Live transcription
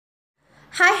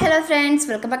Hi, hello friends,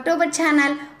 welcome back to our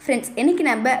channel. Friends, இன்னைக்கு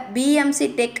நம்ம BMC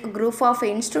Tech Group of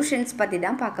Institutions பத்தி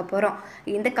தான் பார்க்க போறோம்.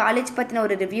 இந்த காலேஜ் பத்தின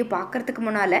ஒரு ரிவ்யூ பார்க்கிறதுக்கு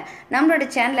முன்னால நம்மளோட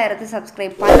சேனலை யாராவது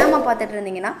சப்ஸ்கிரைப் பண்ணாம பார்த்துட்டு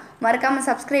இருந்தீங்கன்னா மறக்காம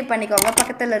சப்ஸ்கிரைப் பண்ணிக்கோங்க.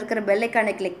 பக்கத்துல இருக்கிற பெல்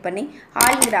ஐகானை கிளிக் பண்ணி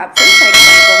ஆல்ங்கிற ஆப்ஷன் செலக்ட்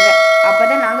பண்ணிக்கோங்க.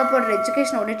 அப்பதான் நாங்க போடுற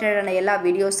எஜுகேஷன் ஓரியன்டான எல்லா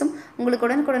வீடியோஸும் உங்களுக்கு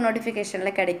உடனுக்குடன்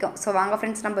நோட்டிஃபிகேஷன்ல கிடைக்கும். ஸோ வாங்க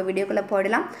ஃப்ரெண்ட்ஸ் நம்ம வீடியோக்குள்ள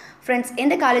போடலாம். ஃப்ரெண்ட்ஸ்,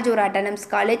 இந்த காலேஜ் ஒரு autonomous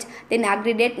college, then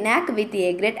aggregate NAC with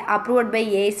A grade, approved by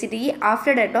AICTE,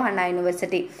 affiliated to Anna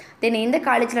University. Then இந்த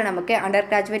காலேஜில் நமக்கு under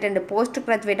graduate and post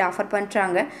graduate offer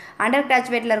பண்ணுறாங்க. அண்டர்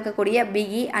கிராஜுவேட்டில் இருக்கக்கூடிய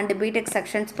BE அண்ட் B.TED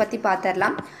செக்ஷன்ஸ் பற்றி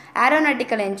பார்த்துடலாம்.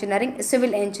 Aeronautical engineering,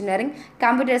 civil engineering,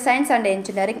 computer science and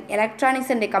engineering,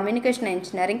 electronics and communication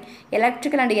engineering,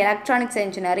 electrical and electronics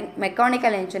engineering,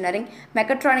 mechanical engineering,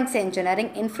 mechatronics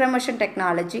engineering, information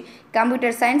technology,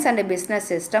 computer science and business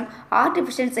system,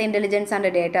 artificial intelligence and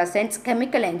data science,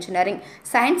 chemical engineering,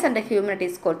 science and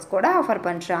humanities course கூட offer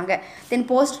பண்ணுறாங்க. தென்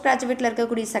post கிராஜுவேட்டில்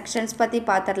இருக்கக்கூடிய sections பற்றி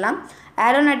பார்த்துடலாம்.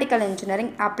 Aeronautical engineering,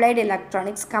 applied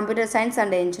electronics, computer science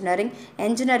and engineering,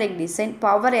 engineering design,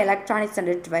 power electronics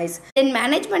and device. Then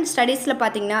management ஸ்டடீஸில்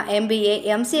பார்த்தீங்கன்னா MBA,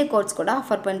 MCA course கூட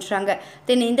offer பண்ணுறாங்க.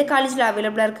 தென் இந்த காலேஜில்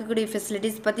அவைலபிளாக இருக்கக்கூடிய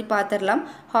ஃபெசிலிட்டிஸ் பற்றி பார்த்துடலாம்.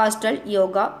 Hostel,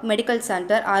 yoga, medical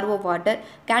centre, RO water,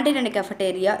 canteen and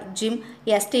கஃபட்டேரியா, gym,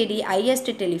 STD,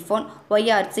 IST telephone,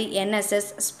 YRC, NSS,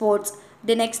 sports.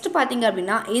 The next பார்த்தீங்க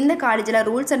அப்படின்னா இந்த காலேஜில்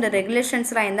ரூல்ஸ் அண்ட்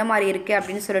ரெகுலேஷன்ஸ்லாம் எந்த மாதிரி இருக்குது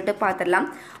அப்படின்னு சொல்லிட்டு பார்த்துடலாம்.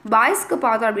 பாய்ஸ்க்கு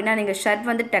பார்த்தோம் அப்படின்னா நீங்கள் ஷர்ட்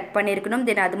வந்து டக் பண்ணியிருக்கணும்.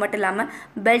 தென் அது மட்டும் இல்லாமல்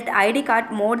belt, ID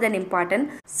card more then important.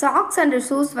 Socks and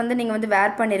shoes வந்து நீங்கள் வந்து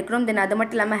வேர் பண்ணியிருக்கணும். தென் அது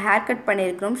மட்டும் இல்லாமல் ஹேர் கட்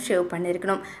பண்ணியிருக்கணும், ஷேவ்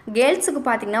பண்ணியிருக்கணும். கேர்ள்ஸுக்கு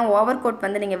பார்த்தீங்கன்னா ஓவர் கோட்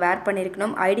வந்து நீங்கள் வேர்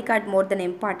பண்ணியிருக்கணும். ID card more then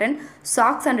important.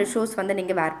 Socks and shoes வந்து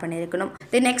நீங்கள் வேர் பண்ணியிருக்கணும்.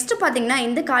 தென் நெக்ஸ்ட் பார்த்தீங்கன்னா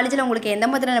இந்த காலேஜில் உங்களுக்கு எந்த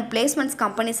மாதிரியான பிளேஸ்மெண்ட்ஸ்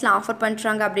கம்பெனிஸ்லாம் ஆஃபர்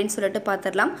பண்ணுறாங்க அப்படின்னு சொல்லிட்டு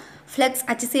பார்த்துடலாம். Flex,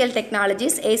 HCL technology,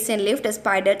 Asian Lift,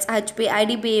 Spiders, HP,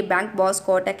 IDBI Bank, Boss,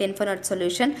 Kotak, Infinite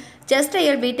Solution, Just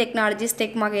LB Technologies,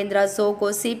 Tech Mahindra, Zogo,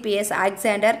 CPS,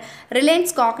 Alexander,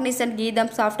 Reliance, Cognizant, Geetham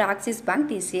Soft, Axis Bank,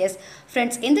 TCS.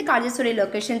 Friends, இந்த காலேஜோட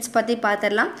locations பற்றி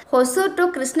பார்த்துடலாம். Hosur to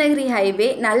Krishnagiri highway,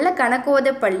 நல்ல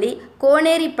கணக்கோதப்பள்ளி,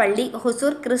 கோனேரிப்பள்ளி,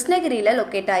 ஹொசூர், கிருஷ்ணகிரியில்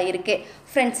locate ஆகிருக்கு.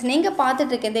 Friends, நீங்கள்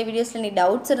பார்த்துட்டு இருக்க இந்த வீடியோஸில் நீ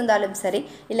டவுட்ஸ் இருந்தாலும் சரி,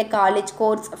 இல்லை college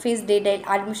course, fees detail,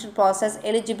 admission process,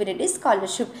 eligibility,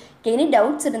 scholarship, any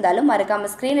doubts இருந்தாலும்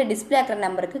மறக்காமல் ஸ்க்ரீனில் டிஸ்பிளே ஆகிற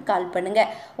நம்பருக்கு கால் பண்ணுங்கள்.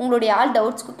 உங்களுடைய ஆல்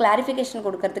டவுட்ஸ்க்கு கிளாரிஃபிகேஷன்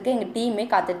கொடுக்கறதுக்கு எங்கள் டீமே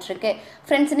காத்துட்ருக்கு.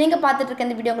 ஃப்ரெண்ட்ஸ், நீங்கள் பார்த்துட்டு இருக்க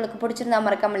இந்த வீடியோ உங்களுக்கு பிடிச்சிருந்தா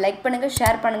மறக்காமல் லைக் பண்ணுங்கள்,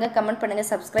 ஷேர் பண்ணுங்கள், கமெண்ட் பண்ணுங்கள்,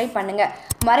 சப்ஸ்கிரைப் பண்ணுங்கள்.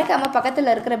 மறக்காமல்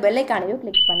பக்கத்தில் இருக்கிற பெல் ஐகானையும்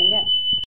கிளிக் பண்ணுங்கள்.